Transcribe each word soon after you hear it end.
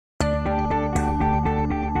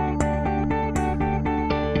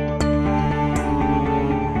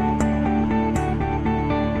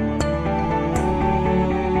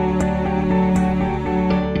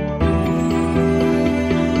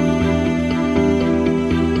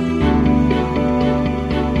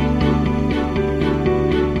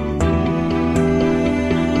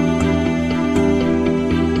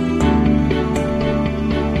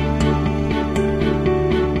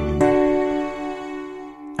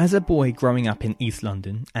As a boy growing up in East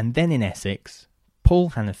London and then in Essex, Paul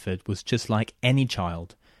Hannaford was just like any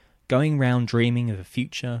child, going round dreaming of a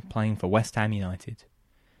future playing for West Ham United.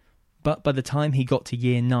 But by the time he got to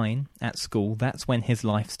year 9 at school, that's when his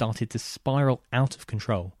life started to spiral out of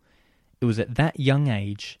control. It was at that young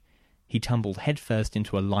age he tumbled headfirst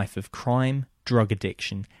into a life of crime, drug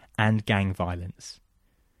addiction and gang violence.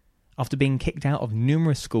 After being kicked out of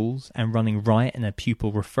numerous schools and running riot in a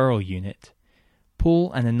pupil referral unit,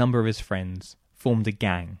 Paul and a number of his friends formed a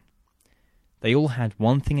gang. They all had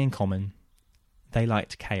one thing in common: they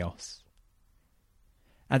liked chaos.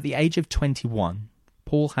 At the age of 21,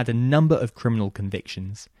 Paul had a number of criminal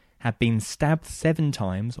convictions, had been stabbed 7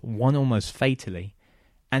 times, one almost fatally,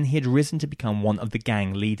 and he had risen to become one of the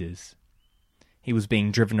gang leaders. He was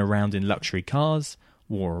being driven around in luxury cars,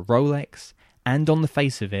 wore a Rolex, and on the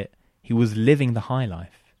face of it, he was living the high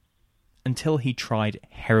life. Until he tried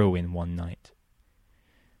heroin one night.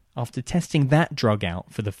 After testing that drug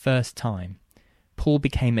out for the first time, Paul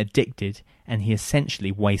became addicted and he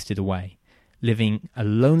essentially wasted away, living a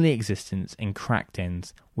lonely existence in crack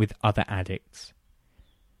dens with other addicts.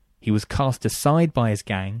 He was cast aside by his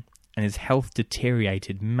gang and his health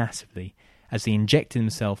deteriorated massively as he injected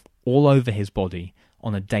himself all over his body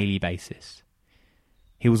on a daily basis.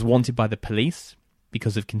 He was wanted by the police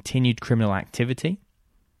because of continued criminal activity,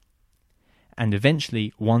 and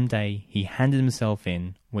eventually one day he handed himself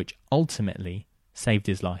in, which ultimately saved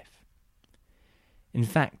his life. In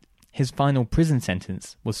fact, his final prison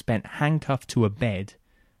sentence was spent handcuffed to a bed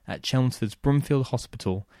at Chelmsford's Broomfield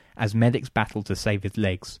Hospital as medics battled to save his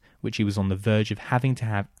legs, which he was on the verge of having to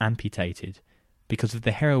have amputated because of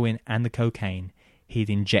the heroin and the cocaine he had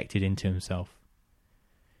injected into himself.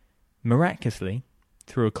 Miraculously,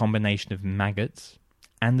 through a combination of maggots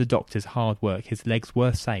and the doctor's hard work, his legs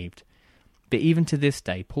were saved. But even to this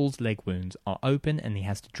day, Paul's leg wounds are open and he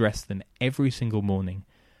has to dress them every single morning,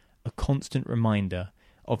 a constant reminder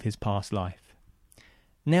of his past life.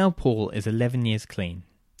 Now Paul is 11 years clean,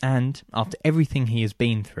 and after everything he has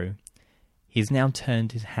been through, he has now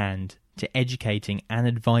turned his hand to educating and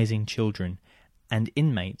advising children and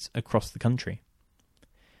inmates across the country.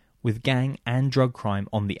 With gang and drug crime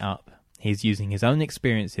on the up, he is using his own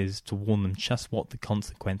experiences to warn them just what the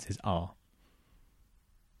consequences are.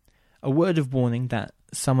 A word of warning that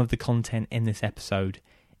some of the content in this episode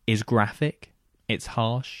is graphic, it's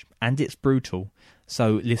harsh, and it's brutal,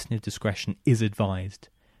 so listener discretion is advised.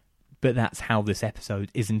 But that's how this episode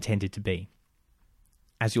is intended to be.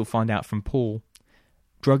 As you'll find out from Paul,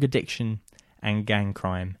 drug addiction and gang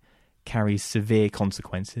crime carries severe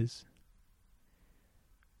consequences.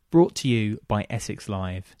 Brought to you by Essex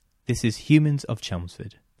Live, this is Humans of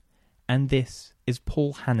Chelmsford, and this is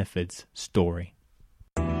Paul Hannaford's story.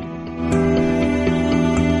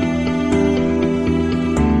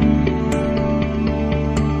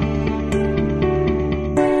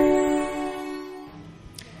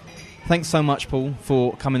 Thanks so much, Paul,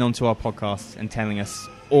 for coming onto our podcast and telling us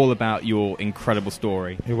all about your incredible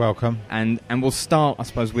story. You're welcome. And we'll start, I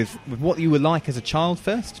suppose, with what you were like as a child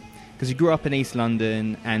first, because you grew up in East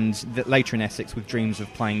London and later in Essex with dreams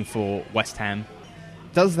of playing for West Ham.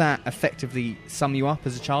 Does that effectively sum you up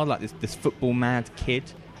as a child, like this football-mad kid?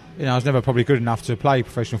 You know, I was never probably good enough to play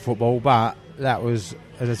professional football, but that was,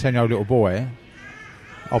 as a 10-year-old little boy,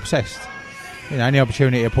 obsessed. You know, any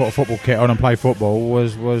opportunity to put a football kit on and play football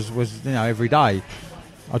was you know, every day.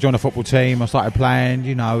 I joined a football team, I started playing,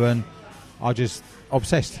 you know, and I just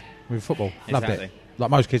obsessed with football. Loved it. Like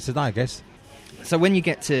most kids today, I guess. So when you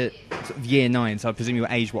get to sort of year 9, so I presume you were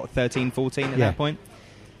aged, 13, 14 at that point?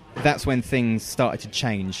 That's when things started to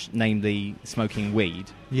change, namely smoking weed.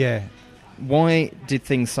 Yeah. Why did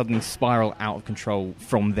things suddenly spiral out of control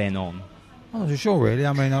from then on? I'm not sure, really.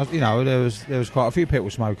 I mean, there was quite a few people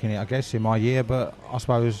smoking it, I guess, in my year, but I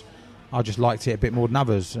suppose I just liked it a bit more than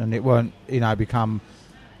others, and it weren't, become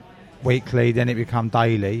weekly, then it become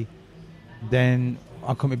daily. Then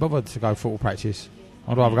I couldn't be bothered to go football practice.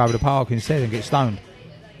 I'd rather go to the park instead and get stoned.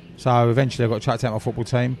 So eventually I got chucked out of my football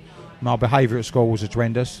team. My behaviour at school was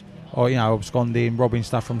horrendous, or absconding, robbing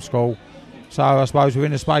stuff from school. So I suppose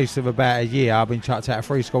within the space of about a year, I've been chucked out of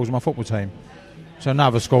 3 schools in my football team. So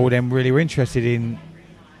another school then really were interested in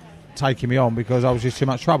taking me on because I was just too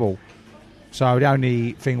much trouble. So the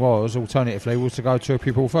only thing alternatively, was to go to a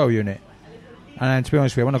pupil referral unit. And to be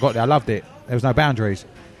honest with you, when I got there, I loved it. There was no boundaries.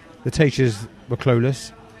 The teachers were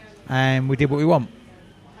clueless, and we did what we want.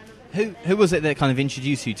 Who was it that kind of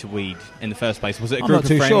introduced you to weed in the first place? Was it a I'm group not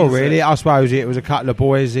too of friends? Sure, really. I suppose it was a couple of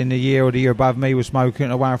boys in the year or the year above me were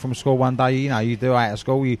smoking away from school one day. You do out of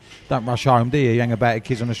school, you don't rush home, do you? You hang about the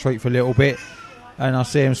kids on the street for a little bit, and I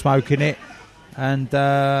see them smoking it, and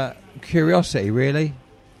curiosity, really.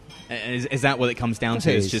 Is that what it comes down Yes,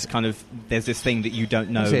 to? it It's is. just kind of there's this thing that you don't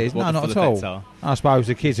know Yes, it is. what No, the not full at all. effects are. I suppose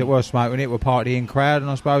the kids that were smoking it were part of the in-crowd, and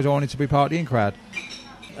I suppose I wanted to be part of the in-crowd.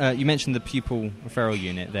 You mentioned the pupil referral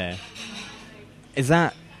unit there. Is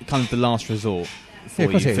that kind of the last resort for Yeah,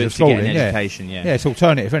 of course you it is. to It's get an schooling, yeah. education? Yeah, it's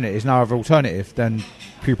alternative, isn't it? There's no other alternative than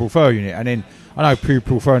pupil referral unit. And then I know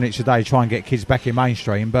pupil referral units today try and get kids back in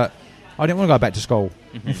mainstream, but I didn't want to go back to school.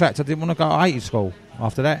 Mhm. In fact, I didn't want to go. I hated school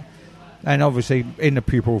after that. And obviously, in the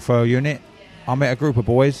pupil referral unit, I met a group of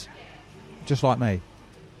boys just like me.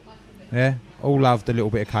 Yeah, all loved a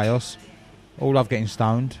little bit of chaos, all loved getting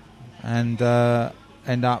stoned, and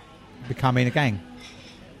end up becoming a gang.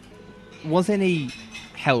 Was any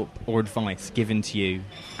help or advice given to you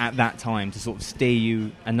at that time to sort of steer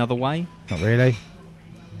you another way? Not really.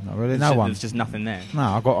 No one. There's just nothing there. No,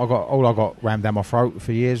 I got all I got rammed down my throat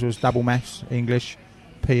for years was double maths, English,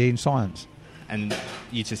 PE, and science. And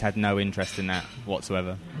you just had no interest in that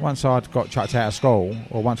whatsoever. Once I'd got chucked out of school,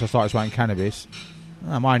 or once I started smoking cannabis,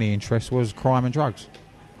 my only interest was crime and drugs.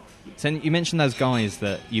 So you mentioned those guys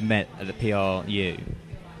that you met at the PRU.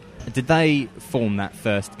 Did they form that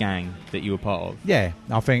first gang that you were part of? Yeah,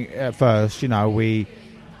 I think at first, we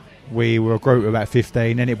were a group of about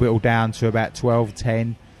 15, then it whittled down to about 12,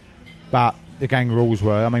 10. But the gang rules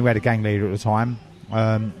were, we had a gang leader at the time,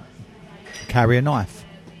 carry a knife.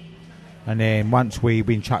 And then once we'd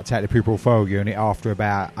been chucked out of the pupil referral unit after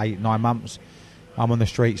about 8, 9 months, I'm on the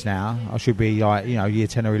streets now. I should be year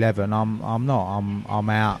 10 or 11. I'm not. I'm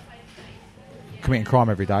out committing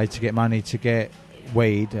crime every day to get money to get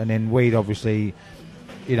weed, and then weed obviously,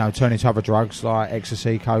 turn into other drugs like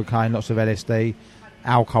ecstasy, cocaine, lots of LSD,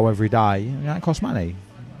 alcohol every day. It costs money.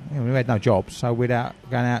 We had no jobs, so we'd going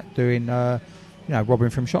out doing,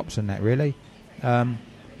 robbing from shops and that really. Then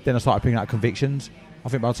I started picking up convictions. I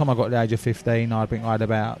think by the time I got to the age of 15, I think I had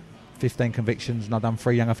about 15 convictions and I'd done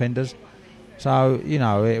 3 young offenders. So,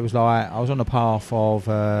 it was like I was on the path of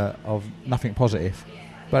nothing positive.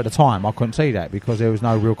 But at the time, I couldn't see that because there was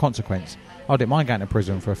no real consequence. I didn't mind going to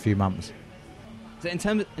prison for a few months. So in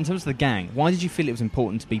terms of the gang, why did you feel it was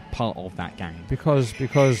important to be part of that gang? Because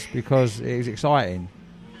it was exciting.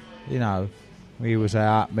 We was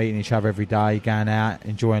out meeting each other every day, going out,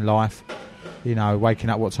 enjoying life.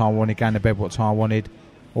 Waking up what time I wanted, going to bed what time I wanted,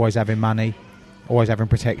 always having money, always having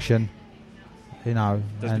protection. Does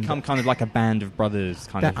it become kind of like a band of brothers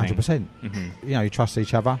kind of thing? 100%. Mm-hmm. You trust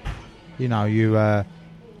each other. I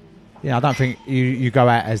don't think you go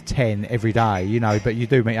out as 10 every day, but you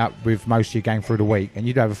do meet up with most of your gang through the week, and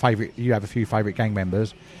you do have a few favourite gang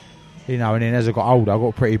members, and then as I got older, I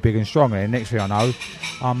got pretty big and strong, and next thing I know,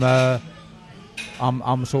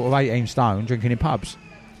 I'm sort of 18 stone drinking in pubs.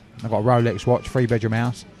 I've got a Rolex watch, 3-bedroom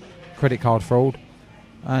house, credit card fraud,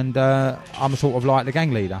 and I'm sort of like the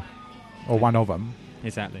gang leader, or one of them.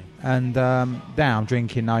 Exactly. And now I'm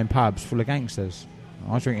drinking in pubs full of gangsters.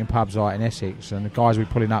 I was drinking pubs like in Essex, and the guys were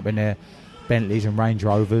pulling up in their Bentleys and Range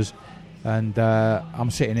Rovers, and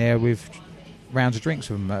I'm sitting there with rounds of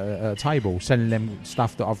drinks with them at a table, selling them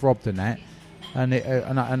stuff that I've robbed and that, and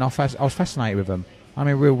I was fascinated with them.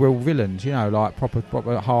 Real villains, like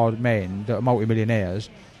proper hard men that are multi-millionaires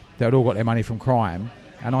that had all got their money from crime,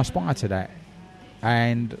 and I aspired to that,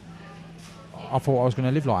 and I thought I was going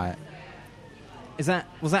to live like it.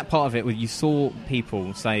 Was that part of it where you saw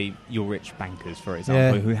people, say your rich bankers, for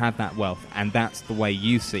example, Yeah. who have that wealth, and that's the way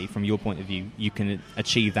you see, from your point of view, you can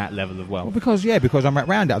achieve that level of wealth? Well, because I'm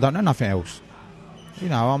around it. I don't know nothing else.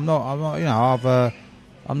 I'm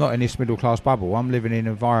not in this middle class bubble. I'm living in an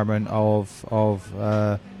environment of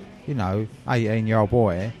 18-year-old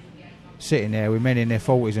boy sitting there with men in their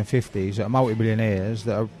 40s and 50s that are multi-billionaires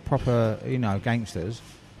that are proper, gangsters,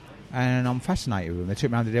 and I'm fascinated with them. They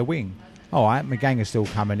took me under their wing. All right, my gang is still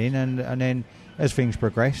coming in, and then as things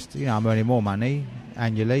progressed, I'm earning more money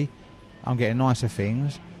annually. I'm getting nicer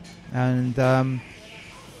things, and that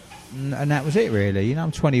was it really.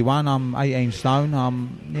 I'm 21, I'm 18 stone,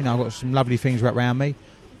 I've got some lovely things around me,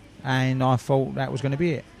 and I thought that was going to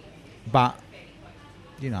be it. But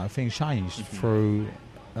things changed through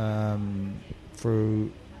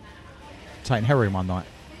taking heroin one night.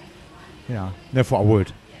 Never thought I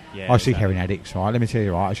would. Yeah, I see heroin addicts, right? Let me tell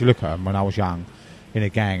you, right? I used to look at them when I was young in a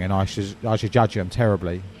gang, and I should judge them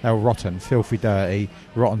terribly. They were rotten, filthy, dirty,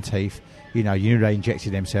 rotten teeth. You knew they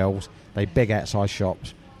injected themselves. They beg outside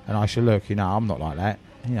shops, and I should look. I'm not like that.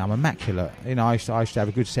 I'm immaculate. I used to have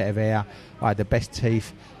a good set of hair. I had the best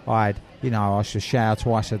teeth. I used to shower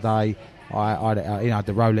twice a day. I had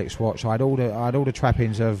the Rolex watch. I had all the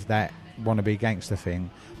trappings of that wannabe gangster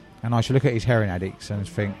thing, and I should look at these heroin addicts and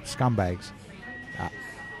think scumbags.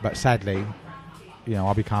 But sadly,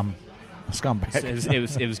 I become a scumbag.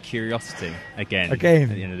 So it was curiosity again. Again,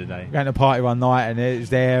 at the end of the day. Going to a party one night and it was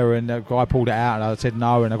there, and the guy pulled it out, and I said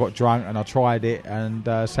no, and I got drunk and I tried it, and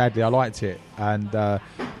sadly I liked it, and that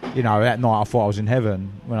night I thought I was in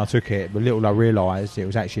heaven when I took it, but little I realised it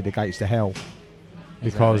was actually the gates to hell,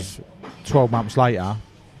 because 12 months later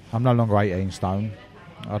I'm no longer 18 stone.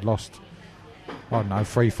 I'd lost, I don't know,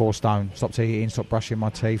 3-4 stone. Stopped eating, stopped brushing my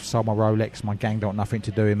teeth, sold my Rolex, my gang got nothing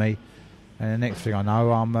to do with me. And the next thing I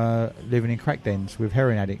know, I'm living in crack dens with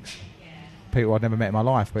heroin addicts. People I'd never met in my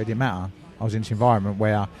life, but it didn't matter. I was in this environment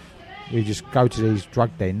where you just go to these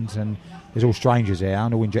drug dens and there's all strangers there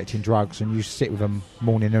and all injecting drugs, and you sit with them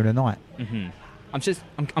morning, noon and night. Mm-hmm.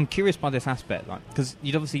 I'm curious by this aspect, because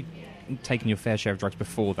you'd obviously taken your fair share of drugs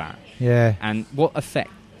before that. Yeah. And what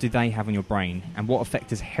effect do they have on your brain, and what effect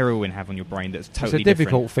does heroin have on your brain that's totally different? It's a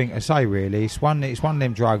difficult thing to say, really. It's one of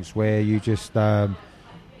them drugs where you just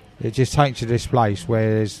it just takes you to this place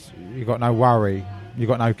where you've got no worry, you've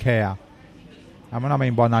got no care. And when I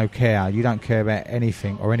mean by no care, you don't care about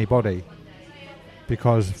anything or anybody,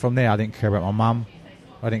 because from there I didn't care about my mum,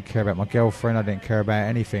 I didn't care about my girlfriend, I didn't care about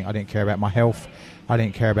anything, I didn't care about my health, I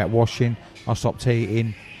didn't care about washing, I stopped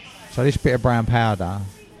eating. So this bit of brown powder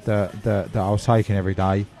that I was taking every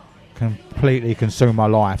day completely consumed my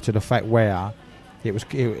life, to the fact where it was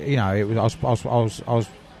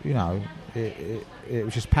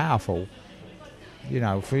just powerful.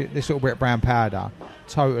 For this little bit of brown powder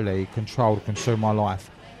totally consumed my life,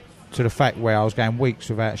 to the fact where I was going weeks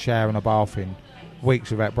without showering or bathing, weeks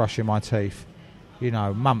without brushing my teeth,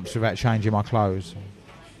 months without changing my clothes.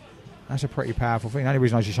 That's a pretty powerful thing. The only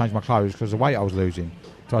reason I should change my clothes because of the weight I was losing.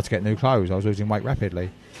 Tried to get new clothes, I was losing weight rapidly.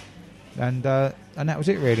 And that was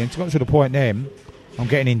it, really. And to get to the point then, I'm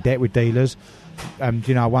getting in debt with dealers.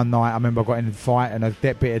 One night I remember I got in a fight and a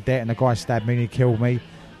bit of debt, and the guy stabbed me and he killed me.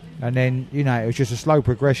 And then, it was just a slow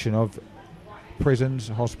progression of prisons,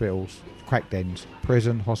 hospitals, crack dens,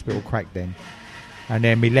 prison, hospital, crack den. And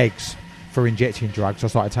then my legs, for injecting drugs, I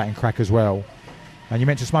started taking crack as well. And you're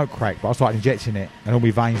meant to smoke crack, but I started injecting it, and all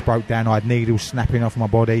my veins broke down. I had needles snapping off my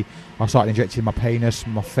body. I started injecting my penis,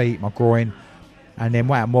 my feet, my groin. And then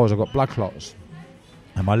what happened was I got blood clots,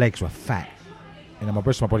 and my legs were fat. My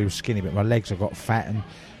rest of my body was skinny, but my legs got fat, and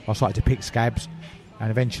I started to pick scabs.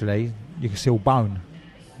 And eventually, you could see all bone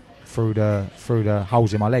through the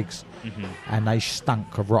holes in my legs, and they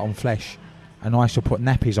stunk of rotten flesh. And I used to put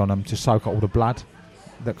nappies on them to soak up all the blood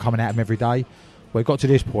that coming out of them every day. Well, it got to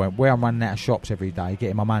this point where I'm running out of shops every day,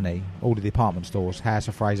 getting my money, all the department stores, House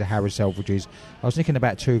of Fraser, Harrods, Selfridges. I was nicking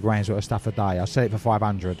about 2 grand worth of stuff a day. I sell it for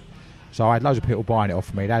 500. So I had loads of people buying it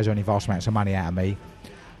off me. They was earning vast amounts of money out of me.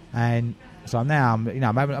 And so now I'm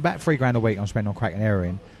having about 3 grand a week I'm spending on crack and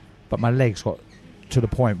heroin, but my legs got to the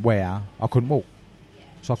point where I couldn't walk.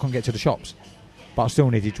 So I couldn't get to the shops. But I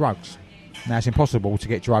still needed drugs. Now it's impossible to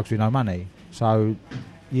get drugs with no money. So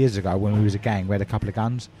years ago, when we was a gang, we had a couple of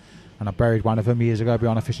guns, and I buried one of them years ago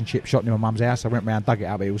behind a fish and chip shop near my mum's house. I went round, dug it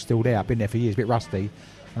up, but it was still there. I've been there for years, a bit rusty,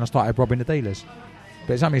 and I started robbing the dealers. But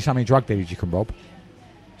there's only so many drug dealers you can rob.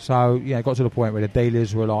 So, it got to the point where the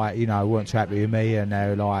dealers were like, weren't too happy with me, and they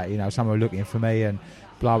were like, some were looking for me, and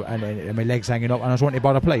blah, and my legs hanging up, and I was wanted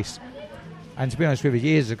by the police. And to be honest with you,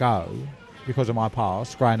 years ago, because of my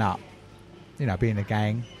past, growing up, being a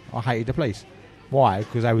gang, I hated the police. Why?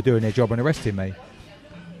 Because they were doing their job and arresting me.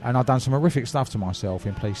 And I'd done some horrific stuff to myself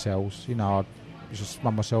in police cells. I'd just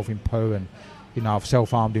run myself in poo, and, I've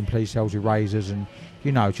self-harmed in police cells with razors, and,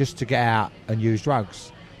 just to get out and use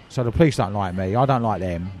drugs. So the police don't like me. I don't like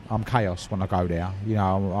them. I'm chaos when I go there.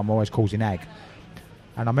 I'm always causing ag.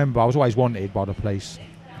 And I remember I was always wanted by the police.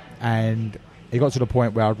 And it got to the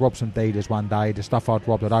point where I'd robbed some dealers one day. The stuff I'd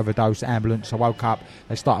robbed, I'd overdosed, ambulance. I woke up.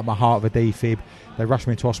 They started my heart with a defib. They rushed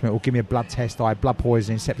me into hospital, give me a blood test. I had blood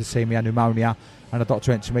poisoning, septicemia, pneumonia. And the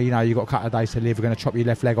doctor went to me, you've got a couple of days to live. We're going to chop your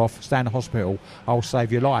left leg off. Stay in the hospital. I'll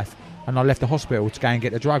save your life. And I left the hospital to go and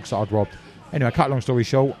get the drugs that I'd robbed. Anyway, cut long story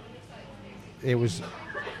short, it was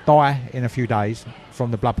die in a few days from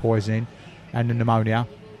the blood poisoning and the pneumonia,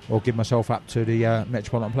 or give myself up to the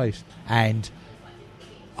Metropolitan Police. And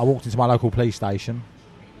I walked into my local police station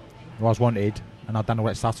where I was wanted, and I'd done all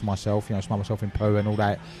that stuff to myself, smoked myself in poo and all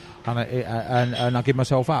that, and I give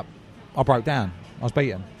myself up. I broke down. I was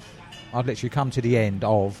beaten. I'd literally come to the end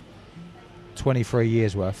of 23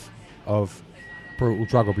 years worth of brutal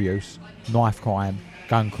drug abuse, knife crime,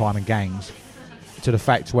 gun crime and gangs, to the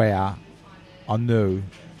fact where I knew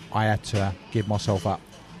I had to give myself up.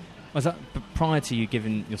 Was that prior to you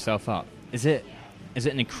giving yourself up? Is it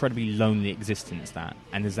an incredibly lonely existence, that?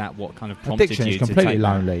 And is that what kind of prompted addiction you is to completely take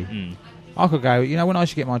lonely. that? I could go, when I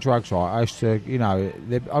used to get my drugs right, I used to,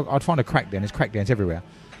 I'd find a crack den. There's crack dens everywhere.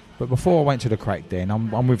 But before I went to the crack den,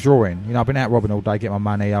 I'm withdrawing. I've been out robbing all day, get my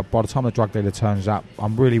money. By the time the drug dealer turns up,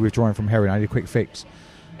 I'm really withdrawing from heroin. I need a quick fix.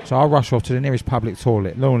 So I'll rush off to the nearest public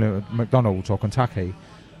toilet, normally McDonald's or Kentucky.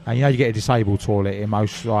 And you get a disabled toilet in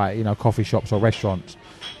most coffee shops or restaurants.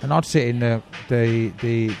 And I'd sit in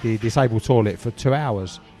the disabled toilet for 2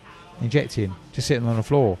 hours, injecting, just sitting on the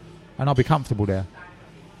floor. And I'll be comfortable there.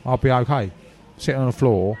 I'll be okay. Sitting on the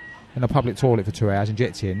floor in a public toilet for 2 hours,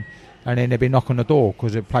 injecting, and then they'd be knocking on the door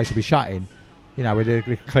because the place would be shutting, where they're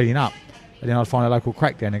cleaning up. And then I'd find a local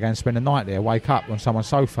crack den and go and spend the night there, wake up on someone's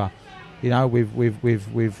sofa,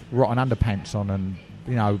 with rotten underpants on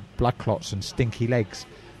and, blood clots and stinky legs.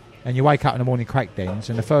 And you wake up in the morning crack dens,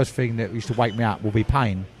 and the first thing that used to wake me up will be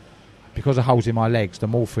pain. Because of holes in my legs, the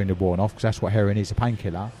morphine had worn off, because that's what heroin is, a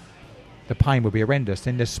painkiller. The pain would be horrendous.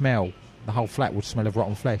 Then the smell, the whole flat would smell of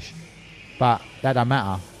rotten flesh. But that don't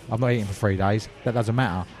matter. I've not eaten for 3 days. That doesn't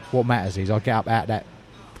matter. What matters is I get up out of that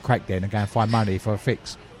crack den and go and find money for a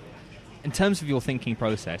fix. In terms of your thinking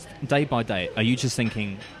process, day by day, are you just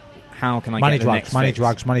thinking, how can I money, get the next money, fix?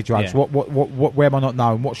 drugs. Yeah. What? Where am I not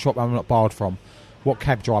known? What shop am I not barred from? What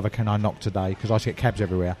cab driver can I knock today? Because I used to get cabs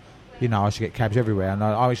everywhere. I used to get cabs everywhere, and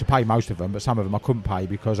I used to pay most of them, but some of them I couldn't pay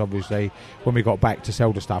because obviously when we got back to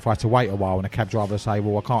sell the stuff, I had to wait a while, and the cab driver would say,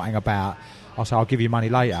 well, I can't hang about. I'll say, I'll give you money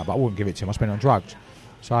later, but I wouldn't give it to him. I spent it on drugs.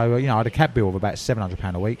 So, I had a cab bill of about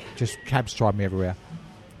 £700 a week. Just cabs drive me everywhere.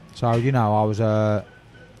 So, I was,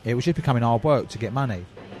 it was just becoming hard work to get money,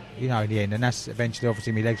 in the end. And that's eventually,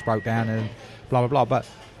 obviously, my legs broke down and blah, blah, blah. But,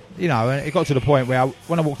 and it got to the point where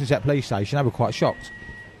when I walked into that police station, they were quite shocked.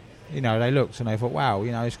 They looked and they thought, wow,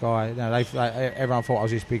 this guy, everyone thought I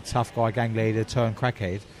was this big tough guy, gang leader, turned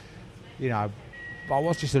crackhead. But I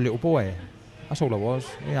was just a little boy. That's all I was.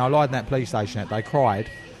 I lied in that police station that day, cried,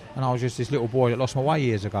 and I was just this little boy that lost my way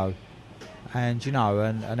years ago. And,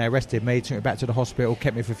 and they arrested me, took me back to the hospital,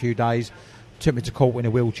 kept me for a few days, took me to court in a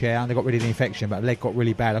wheelchair, and they got rid of the infection, but the leg got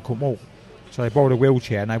really bad, I couldn't walk. So they borrowed a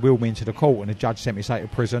wheelchair and they wheeled me into the court, and the judge sent me straight to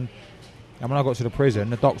prison. And when I got to the prison,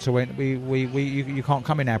 the doctor went, you can't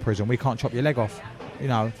come in our prison, we can't chop your leg off,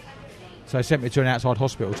 So they sent me to an outside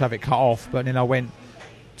hospital to have it cut off, but then I went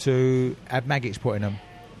to have maggots put in them.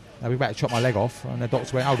 They were about to chop my leg off, and the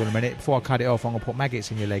doctor went, hold on a minute, before I cut it off, I'm going to put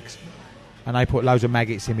maggots in your legs. And they put loads of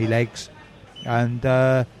maggots in my legs, and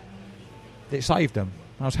it saved them.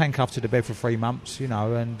 I was handcuffed to the bed for 3 months,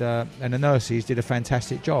 and the nurses did a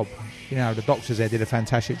fantastic job. The doctors there did a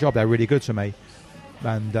fantastic job. They were really good to me.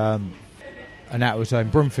 And that was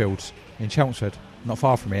in Broomfields in Chelmsford, not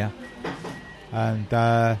far from here. And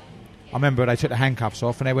I remember they took the handcuffs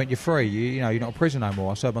off and they went, you're free, you're not in prison no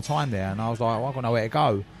more. I served my time there, and I was like, well, I've got nowhere to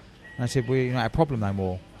go. And they said, well, you're not a problem no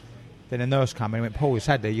more. Then the nurse came in and went, Paul,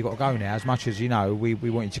 sadly, you've got to go now. As much as, we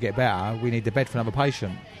want you to get better, we need the bed for another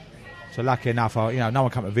patient. So lucky enough, no one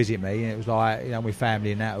came to visit me, and it was like, my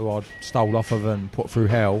family and that who I'd stole off of and put through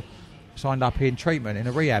hell, signed up in treatment in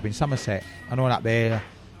a rehab in Somerset. And I went up there,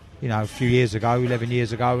 a few years ago, 11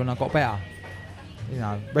 years ago, and I got better.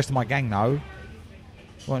 The rest of my gang, though,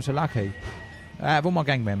 weren't so lucky. Out of all my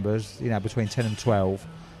gang members, between 10 and 12,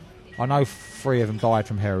 I know 3 of them died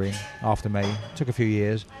from heroin after me. It took a few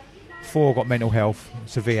years. 4 got mental health,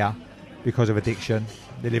 severe, because of addiction.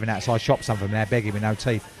 They're living outside shops, some of them, they're begging with no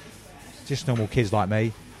teeth. Just normal kids like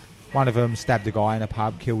me. One of them stabbed a guy in a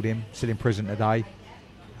pub, killed him, still in prison today.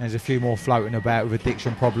 And there's a few more floating about with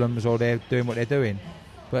addiction problems, or they're doing what they're doing.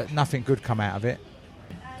 But nothing good come out of it,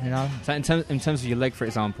 So in terms of your leg, for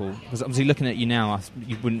example, because obviously looking at you now,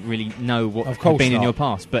 you wouldn't really know what had been not. in your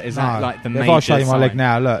past. But is that like the major If I show you my sign? leg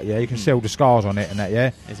now, look, you can see all the scars on it and that,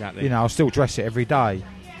 yeah? Exactly. I still dress it every day.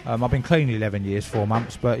 I've been clean 11 years, 4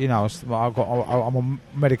 months, but, I'm on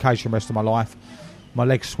medication the rest of my life. My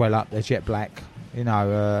legs swell up, they're jet black. They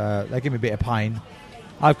give me a bit of pain.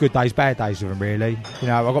 I have good days, bad days with them, really.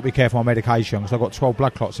 I've got to be careful with my medication because I've got 12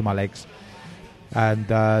 blood clots in my legs. And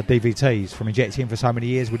DVTs from injecting for so many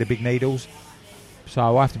years with the big needles.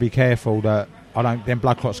 So I have to be careful that them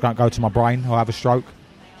blood clots don't go to my brain or have a stroke.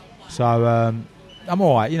 So I'm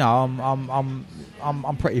all right,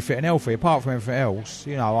 I'm pretty fit and healthy. Apart from everything else,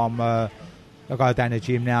 I go down to the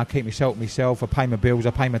gym now, keep myself, I pay my bills,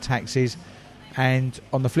 I pay my taxes. And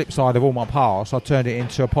on the flip side of all my past, I turned it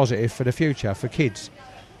into a positive for the future, for kids.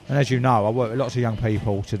 And as you know, I work with lots of young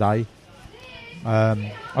people today.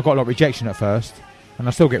 I got a lot of rejection at first, and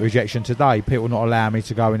I still get rejection today. People not allowing me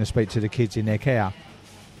to go in and speak to the kids in their care.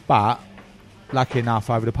 But, lucky enough,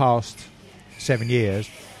 over the past 7 years,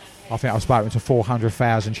 I think I've spoken to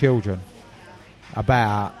 400,000 children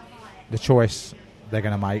about the choice they're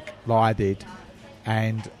going to make, like I did,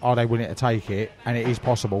 and are they willing to take it? And it is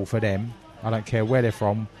possible for them. I don't care where they're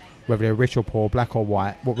from, whether they're rich or poor, black or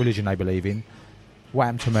white, what religion they believe in. What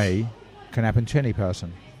happened to me can happen to any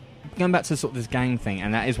person. Going back to sort of this gang thing,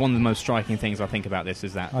 and that is one of the most striking things I think about this,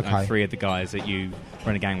 is that 3 of the guys that you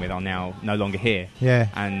were in a gang with are now no longer here. Yeah.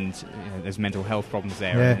 And there's mental health problems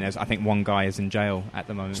there. Yeah. And I think one guy is in jail at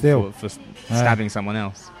the moment for stabbing someone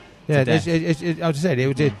else. Yeah, as I said,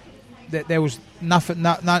 there was nothing.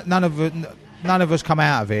 None of us come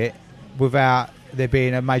out of it without there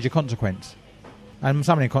being a major consequence, and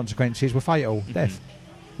some of the consequences were fatal, death,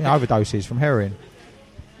 overdoses from heroin.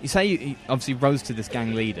 You say you obviously rose to this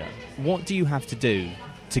gang leader. What do you have to do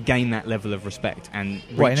to gain that level of respect and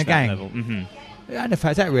reach in a that gang? level? Mm-hmm. Yeah, and the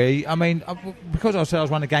fact that really, I mean, because I said I was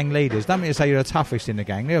one of the gang leaders, don't mean to say you're the toughest in the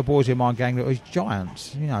gang. There were boys in my gang that were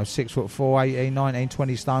giants, 6'4", 18, 19,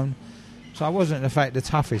 20 stone. So I wasn't, in fact, the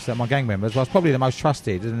toughest of my gang members, but I was probably the most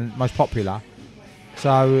trusted and most popular.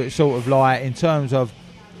 So it's sort of like, in terms of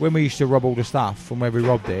when we used to rob all the stuff from where we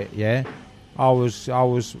robbed it, I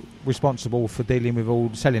was responsible for dealing with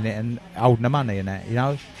all selling it and holding the money and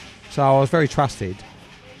that, So I was very trusted.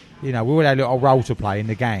 We all had a little role to play in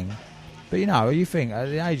the gang. But you think at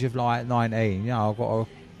the age of like 19, I've got a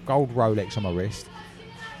gold Rolex on my wrist.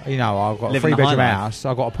 I've got a 3-bedroom house.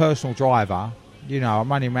 I've got a personal driver. I'm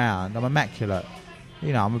running around. I'm immaculate.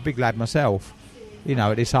 I'm a big lad myself.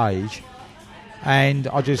 At this age. And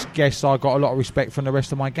I just guess I got a lot of respect from the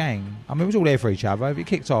rest of my gang. I mean, it was all there for each other. If it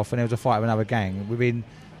kicked off and there was a fight with another gang, within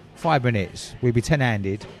 5 minutes, we'd be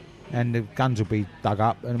 10-handed and the guns would be dug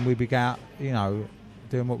up and we'd be out,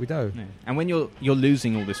 doing what we do. Yeah. And when you're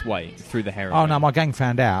losing all this weight through the heroin... Oh, no, my gang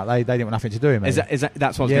found out. They didn't want nothing to do with me. That's what I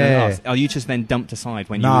was going to ask. Are you just then dumped aside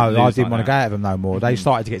when you lose? No, I didn't want to go out of them no more. Mm-hmm. They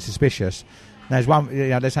started to get suspicious. There's one,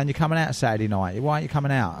 they're saying, you're coming out Saturday night. Why aren't you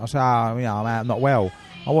coming out? I said, I'm out, I'm not well.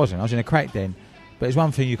 I wasn't. I was in a crack den. But there's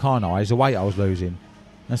one thing you can't hide, is the weight I was losing.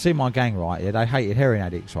 And see my gang, right, they hated heroin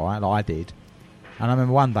addicts, right, like I did. And I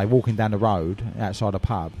remember one day walking down the road outside a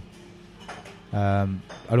pub, and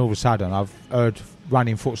all of a sudden I've heard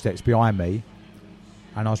running footsteps behind me,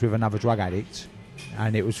 and I was with another drug addict,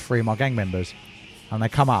 and it was 3 of my gang members. And they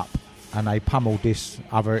come up, and they pummeled this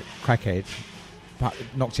other crackhead,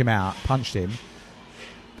 knocked him out, punched him,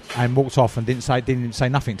 and walked off and didn't say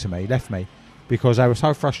nothing to me, left me. Because they were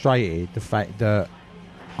so frustrated, the fact that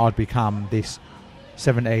I'd become this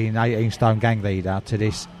 17, 18 stone gang leader to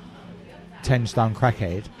this 10 stone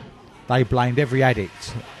crackhead, they blamed every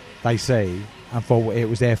addict they see and thought it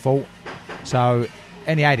was their fault. So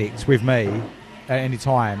any addicts with me at any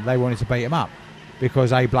time, they wanted to beat them up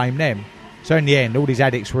because they blamed them. So in the end, all these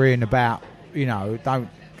addicts were in about, don't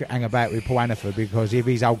hang about with Paul Hannaford because if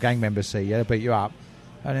his old gang members see you, they'll beat you up.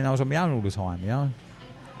 And then I was on my own all the time,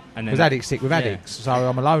 Because addicts stick with addicts, so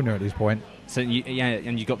I'm a loner at this point. So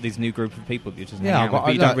and you got this new group of people that you just hang out with,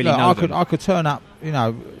 but you don't really know them. I could turn up,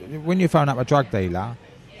 when you phone up a drug dealer,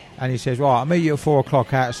 and he says, right, I'll meet you at 4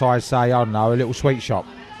 o'clock outside, say, I don't know, a little sweet shop.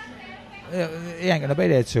 He ain't going to be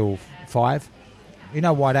there till 5. You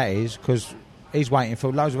know why that is? Because he's waiting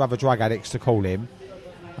for loads of other drug addicts to call him,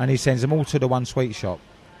 and he sends them all to the one sweet shop.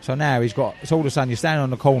 So now so all of a sudden you're standing on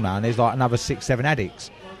the corner, and there's like another 6, 7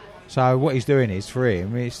 addicts. So what he's doing is, for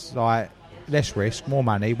him, it's like less risk, more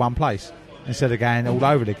money, one place, instead of going all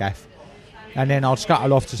over the gaff. And then I'd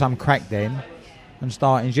scuttle off to some crack den and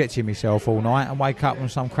start injecting myself all night and wake up on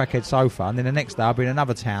some crackhead sofa. And then the next day I'll be in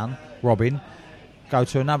another town, robbing, go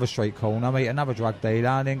to another street corner, meet another drug dealer,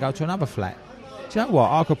 and then go to another flat. Do you know what?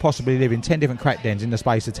 I could possibly live in 10 different crack dens in the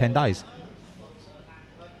space of 10 days.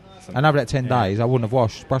 And over that 10 days, I wouldn't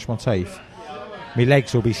have brushed my teeth. My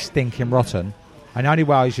legs will be stinking rotten. And the only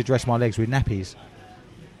way I used to dress my legs with nappies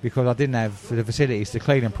because I didn't have the facilities to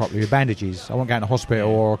clean them properly with bandages. I wasn't going to a hospital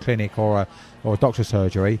or a clinic or a doctor's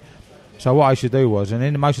surgery. So what I used to do was, and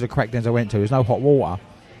in most of the crack dens I went to, there's no hot water.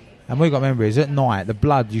 And what you got to remember is at night, the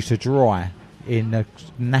blood used to dry in the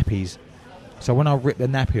nappies. So when I ripped the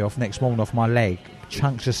nappy off next morning off my leg,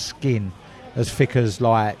 chunks of skin as thick as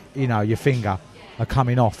your finger are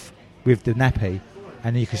coming off with the nappy.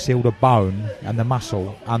 And you can see all the bone and the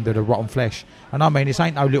muscle under the rotten flesh. And I mean, this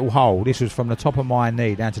ain't no little hole. This was from the top of my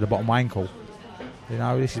knee down to the bottom of my ankle.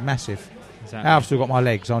 This is massive. Exactly. How I've still got my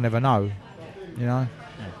legs, I'll never know.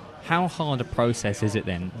 How hard a process is it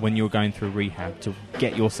then when you're going through rehab to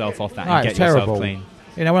get yourself off that No, and it's get terrible. yourself clean?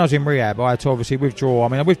 When I was in rehab, I had to obviously withdraw. I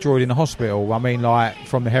mean, I withdrew in the hospital.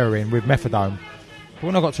 From the heroin with methadone. But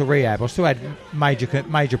when I got to rehab, I still had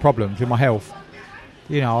major problems with my health.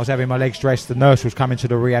 I was having my legs dressed. The nurse was coming to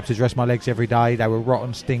the rehab to dress my legs every day. They were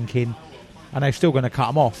rotten, stinking. And they're still going to cut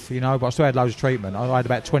them off, but I still had loads of treatment. I had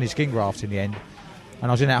about 20 skin grafts in the end. and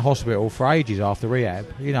I was in that hospital for ages after rehab.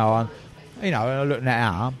 And I'm looking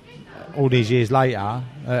at it all these years later,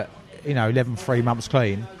 11 3 months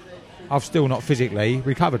clean, I've still not physically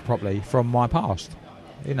recovered properly from my past.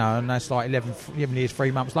 And that's like 11 years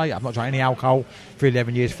 3 months later. I've not drank any alcohol for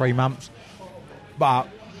 11 years 3 months. But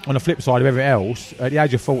on the flip side of everything else, at the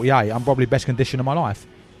age of 48, I'm probably best condition of my life,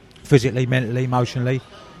 physically, mentally, emotionally.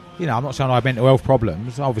 I'm not saying I have mental health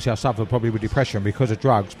problems. Obviously, I suffer probably with depression because of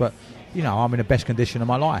drugs, but I'm in the best condition of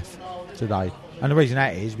my life today. And the reason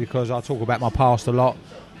that is because I talk about my past a lot.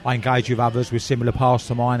 I engage with others with similar pasts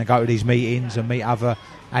to mine and go to these meetings and meet other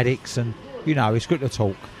addicts, and it's good to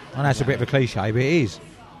talk. And that's a bit of a cliche, but it is.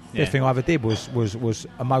 The best thing I ever did was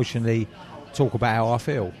emotionally talk about how I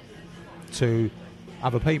feel to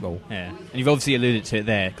other people. Yeah, and you've obviously alluded to it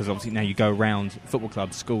there, because obviously now you go around football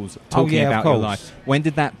clubs, schools, talking about your life. When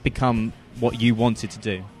did that become what you wanted to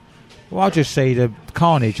do? Well, I just see the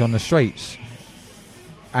carnage on the streets,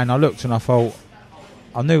 and I looked and I thought,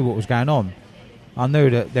 I knew what was going on. I knew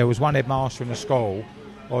that there was one headmaster in the school,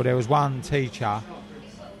 or there was one teacher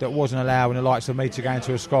that wasn't allowing the likes of me to go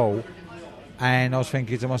into a school, and I was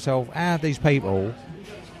thinking to myself, how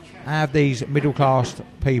have these middle-class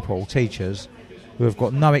people, teachers, who have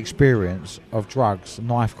got no experience of drugs,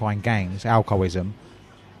 knife crime, gangs, alcoholism,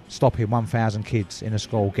 stopping 1,000 kids in a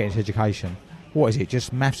school getting education? What is it?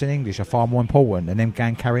 Just maths and English are far more important than them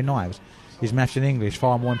going carrying knives? Is maths and English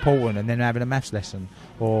far more important than them having a maths lesson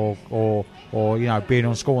or being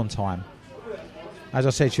on school on time? As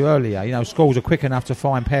I said to you earlier, schools are quick enough to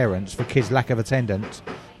fine parents for kids' lack of attendance.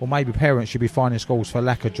 Well, maybe parents should be fining schools for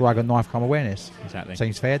lack of drug and knife crime awareness. Exactly.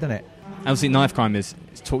 Seems fair, doesn't it? Obviously, knife crime is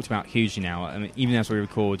talked about hugely now. I mean, even as we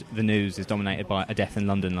record, the news is dominated by a death in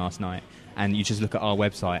London last night. And you just look at our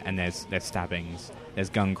website and there's stabbings, there's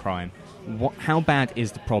gun crime. How bad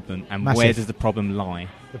is the problem, and Massive. Where does the problem lie?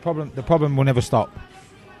 The problem will never stop.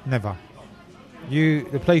 Never.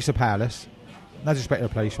 The police are powerless. No disrespect to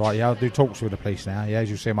the police, right? Yeah, I do talks with the police now, as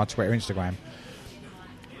you'll see on my Twitter, Instagram.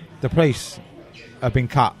 The police have been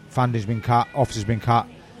cut, funding's been cut, officers been cut,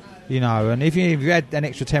 and if you had an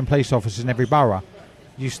extra 10 police officers in every borough,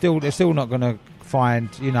 they're still not going to find,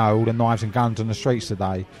 all the knives and guns on the streets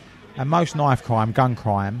today. And most knife crime, gun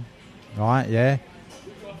crime, right,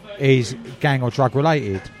 is gang or drug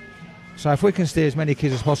related. So if we can steer as many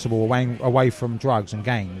kids as possible away from drugs and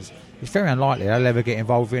gangs, it's very unlikely they'll ever get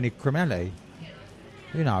involved with any criminality.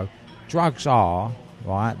 Drugs are,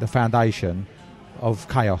 right, the foundation of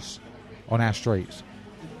chaos on our streets.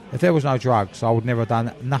 If there was no drugs, I would never have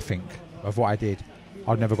done nothing of what I did.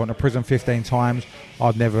 I'd never gone to prison 15 times.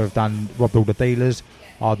 I'd never have robbed all the dealers.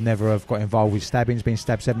 I'd never have got involved with stabbings, been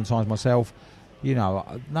stabbed 7 times myself. None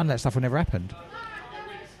of that stuff would never happened.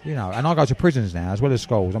 And I go to prisons now as well as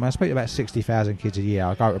schools. I mean, I speak to about 60,000 kids a year.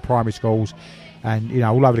 I go to primary schools and,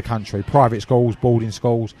 all over the country, private schools, boarding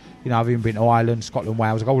schools. I've even been to Ireland, Scotland,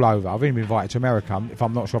 Wales, I go all over. I've even been invited to America, if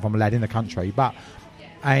I'm not sure if I'm allowed in the country.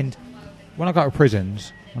 And when I go to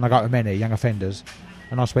prisons, and I go to many young offenders,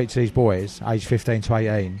 and I speak to these boys, aged 15 to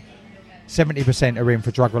 18, 70% are in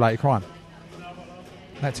for drug-related crime.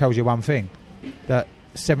 That tells you one thing, that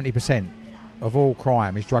 70% of all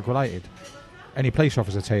crime is drug-related. Any police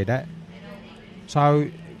officer tell you that. So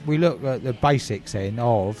we look at the basics then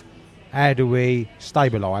of how do we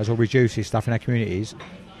stabilise or reduce this stuff in our communities,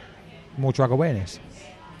 more drug awareness.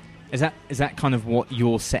 Is that kind of what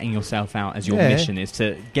you're setting yourself out as your mission, is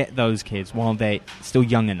to get those kids while they're still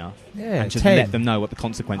young enough and just 10. let them know what the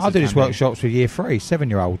consequences are? I do these workshops with year 3,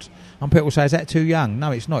 7-year-olds, and people say, is that too young?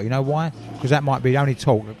 No, it's not. You know why? Because that might be the only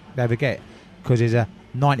talk they ever get, because there's a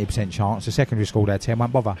 90% chance the secondary school they're 10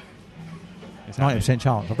 won't bother. Exactly. 90%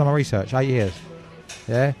 chance. I've done my research, 8 years.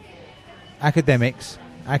 Yeah? Academics.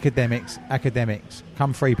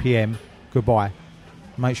 Come 3 p.m, goodbye.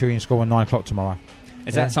 Make sure you're in school at 9 o'clock tomorrow.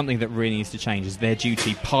 Is that something that really needs to change? Is their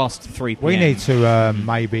duty past 3 p.m? We need to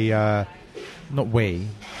maybe, not we,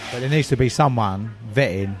 but there needs to be someone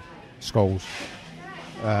vetting schools.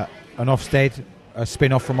 An Ofsted, a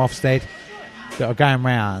spin-off from Ofsted, that are going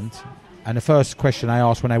round, and the first question they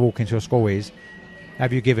ask when they walk into a school is,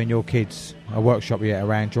 have you given your kids a workshop yet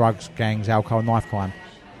around drugs, gangs, alcohol, knife crime?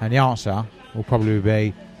 And the answer will probably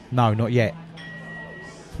be, no, not yet.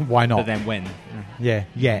 Why not? But then when? Yeah,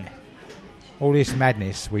 yet. All this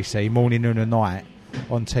madness we see morning, noon and night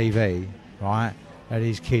on TV, right, of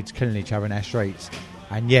these kids killing each other in our streets.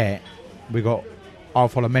 And yet, I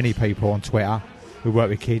follow many people on Twitter who work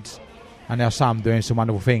with kids, and there are some doing some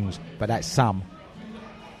wonderful things, but that's some.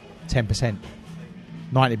 10%.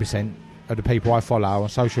 90% of the people I follow on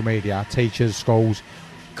social media, teachers, schools,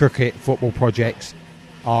 cricket, football projects,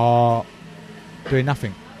 are doing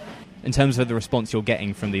nothing. in terms of the response you're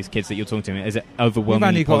getting from these kids that you're talking to? Is it You've overwhelmingly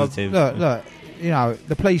only got positive? look.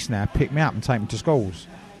 The police now pick me up and take me to schools.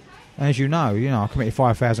 And as you know, I committed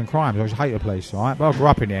 5,000 crimes. I just hate the police, right? But I grew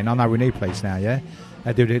up in here, and I know we need police now. Yeah,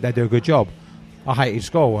 they do a good job. I hated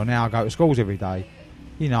school, and now I go to schools every day.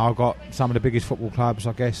 I've got some of the biggest football clubs,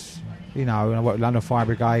 I guess. And I work with London Fire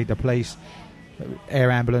Brigade, the police, air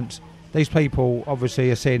ambulance. These people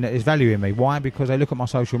obviously are seeing that there's value in me. Why? Because they look at my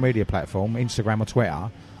social media platform, Instagram or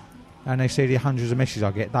Twitter, and they see the hundreds of messages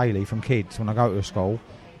I get daily from kids when I go to a school,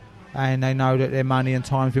 and they know that their money and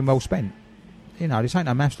time's been well spent. This ain't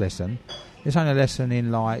no maths lesson. This ain't a lesson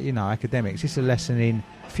in academics. It's a lesson in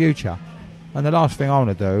future. And the last thing I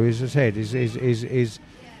want to do, as I said, is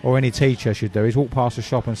or any teacher should do, is walk past a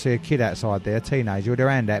shop and see a kid outside there, a teenager, with their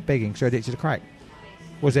hand out begging, so addicted to crack.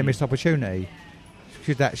 Was there missed opportunity?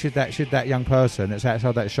 Should that young person that's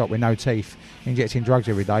outside that shop with no teeth, injecting drugs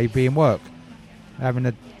every day, be in work, having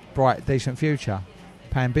a bright, decent future,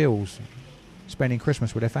 paying bills, spending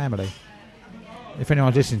Christmas with their family? If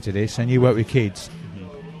anyone's listening to this and you work with kids,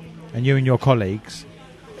 and you and your colleagues,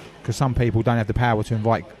 because some people don't have the power to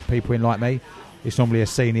invite people in like me, it's normally a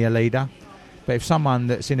senior leader. But if someone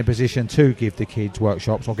that's in a position to give the kids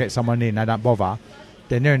workshops or get someone in, they don't bother,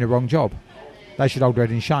 then they're in the wrong job. They should hold their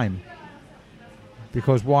head in shame.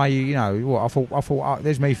 Because why, I thought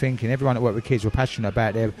there's me thinking everyone that worked with kids were passionate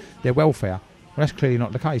about their welfare. Well, that's clearly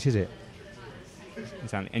not the case, is it?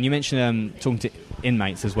 Exactly. And you mentioned talking to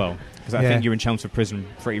inmates as well, because I think you were in Chelmsford Prison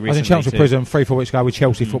pretty recently. I was in Chelmsford Prison 3-4 weeks ago with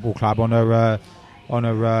Chelsea Football Club on a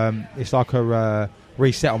it's like a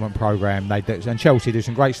resettlement program they do, and Chelsea do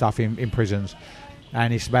some great stuff in prisons,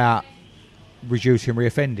 and it's about reducing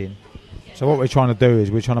reoffending. So what we're trying to do is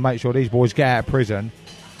we're trying to make sure these boys get out of prison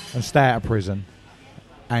and stay out of prison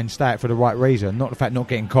and stay out for the right reason, not the fact not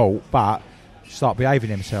getting caught, but start behaving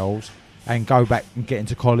themselves and go back and get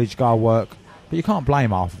into college, go work. But you can't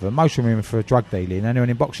blame half of them. Most of them are for drug dealing and they're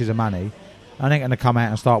in boxes of money, and they're going to come out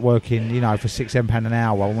and start working, for £6-7 an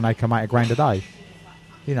hour when they can make £1,000 a day.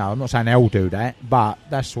 I'm not saying they'll do that, but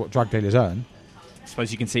that's what drug dealers earn. I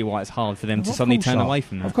suppose you can see why it's hard for them to suddenly turn away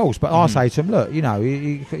from that. Of course, but I say to them, look, you're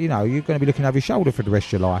going to be looking over your shoulder for the rest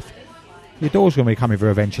of your life. Your door's going to be coming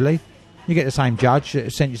through eventually. You get the same judge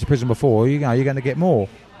that sent you to prison before, you're going to get more.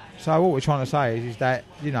 So what we're trying to say is that,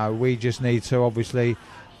 we just need to obviously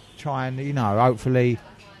try and, hopefully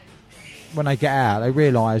when they get out, they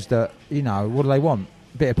realise that, what do they want?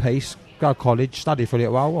 A bit of peace, go to college, study for a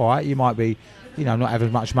little while. All right, you might be, not have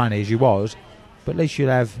as much money as you was, but at least you'll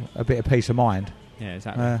have a bit of peace of mind. Yeah,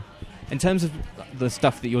 exactly. In terms of the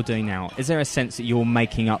stuff that you're doing now, is there a sense that you're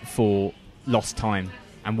making up for lost time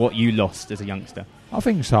and what you lost as a youngster? I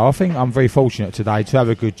think so. I think I'm very fortunate today to have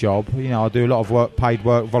a good job. I do a lot of work, paid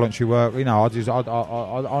work, voluntary work.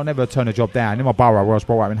 I'll never turn a job down. In my borough, where I was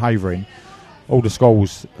brought up in Havering, all the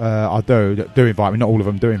schools I do that do invite me, not all of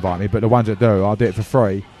them do invite me, but the ones that do, I'll do it for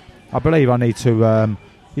free. I believe I need to,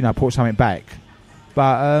 put something back.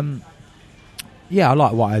 But, I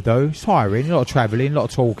like what I do. It's tiring, a lot of travelling, a lot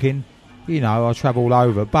of talking. I travel all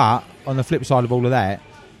over. But on the flip side of all of that,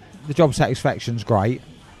 the job satisfaction's great.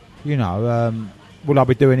 Will I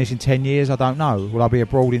be doing this in 10 years? I don't know. Will I be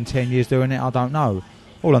abroad in 10 years doing it? I don't know.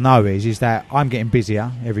 All I know is that I'm getting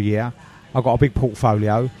busier every year. I've got a big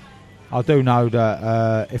portfolio. I do know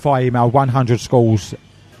that if I email 100 schools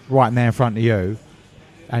right now in front of you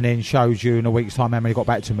and then shows you in a week's time how many got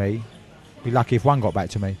back to me, be lucky if one got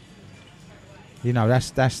back to me.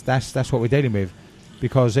 That's what we're dealing with,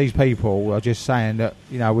 because these people are just saying that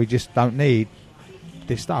we just don't need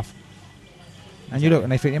this stuff. And you look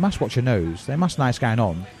and they think they must watch the news, they must know what's going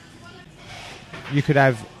on. You could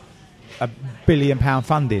have £1 billion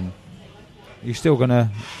funding, you're still going to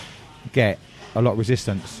get a lot of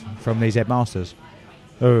resistance from these headmasters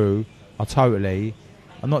who are totally,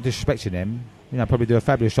 I'm not disrespecting them, probably do a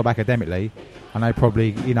fabulous job academically, and they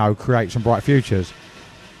probably create some bright futures,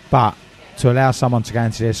 but to allow someone to go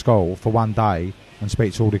into their school for one day and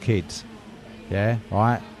speak to all the kids,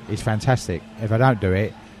 it's fantastic. If I don't do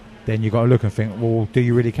it, then you've got to look and think, well, do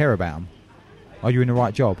you really care about them? Are you in the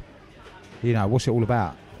right job? What's it all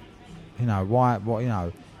about? Why?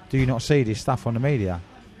 What? Do you not see this stuff on the media?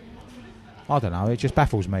 I don't know. It just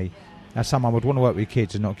baffles me. As someone would want to work with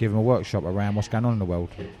kids and not give them a workshop around what's going on in the world.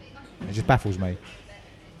 It just baffles me.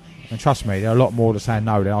 And trust me, there are a lot more that saying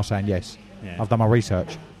no than are saying yes. Yeah. I've done my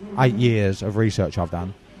research. 8 years of research I've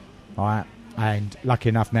done. Right? And lucky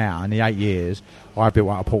enough now, in the 8 years, I've built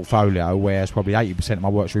out a portfolio where it's probably 80% of my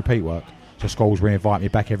work's repeat work. So schools re-invite me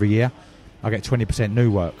back every year. I get 20%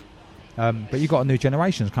 new work. But you've got new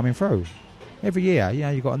generations coming through. Every year,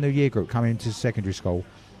 you've got a new year group coming into secondary school.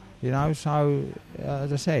 You know, so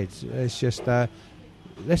as I said, it's just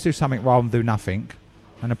let's do something rather than do nothing.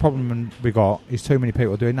 And the problem we got is too many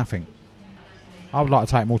people doing nothing. I would like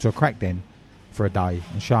to take them all to a crack den for a day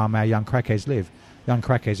and show them how young crackheads live. Young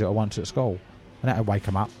crackheads that are once at school. And that would wake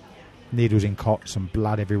them up. Needles in cots and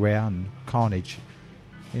blood everywhere and carnage,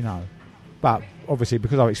 you know. But obviously,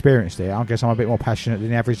 because I've experienced it, I guess I'm a bit more passionate than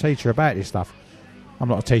the average teacher about this stuff. I'm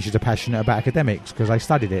not a teacher that's passionate about academics because they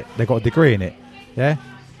studied it. They got a degree in it. Yeah?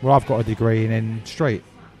 Well, I've got a degree in street.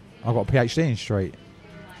 I've got a PhD in street.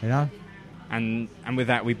 You know? And with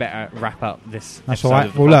that, we better wrap up this That's episode all right.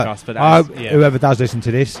 of the Well, podcast. look, But that is, whoever does listen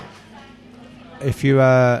to this, if you,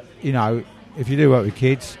 you know, if you do work with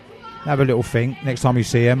kids, have a little think next time you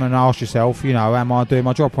see them and ask yourself, you know, am I doing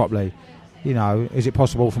my job properly? You know, is it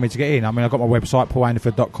possible for me to get in? I mean, I've got my website,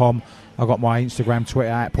 paulhannaford.com. I've got my Instagram, Twitter,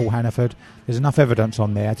 at Paul Hannaford. There's enough evidence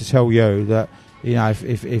on there to tell you that, you know,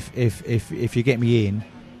 if you get me in,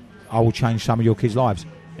 I will change some of your kids' lives.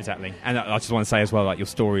 Exactly. And I just want to say as well, like, your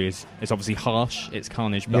story is obviously harsh, it's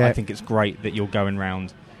carnage, but Yeah. I think it's great that you're going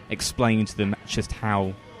around explaining to them just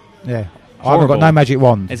how... Yeah. I've Horrible. got no magic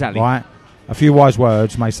wand. Exactly. Right? A few wise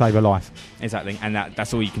words may save a life. Exactly, and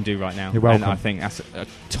that's all you can do right now. You're welcome. And I think that's a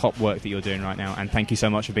top work that you're doing right now, and thank you so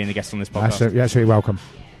much for being the guest on this podcast. You're absolutely welcome.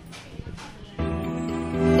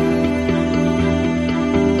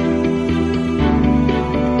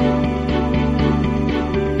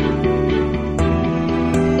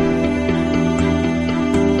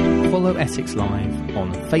 Follow Essex Live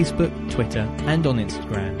on Facebook, Twitter and on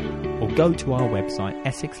Instagram, or go to our website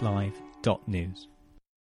essexlive.news.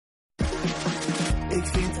 Ik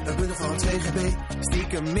vind een bundel van 2GB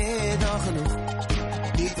stiekem meer dan genoeg.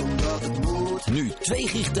 Niet omdat het moet, Nu 2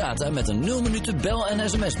 gig data met een 0 minuten bel- en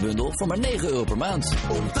sms-bundel voor maar €9 per maand.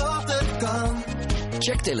 omdat het kan.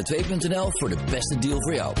 Check tele2.nl voor de beste deal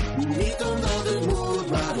voor jou. Niet omdat het moet,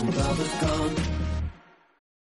 maar omdat het kan.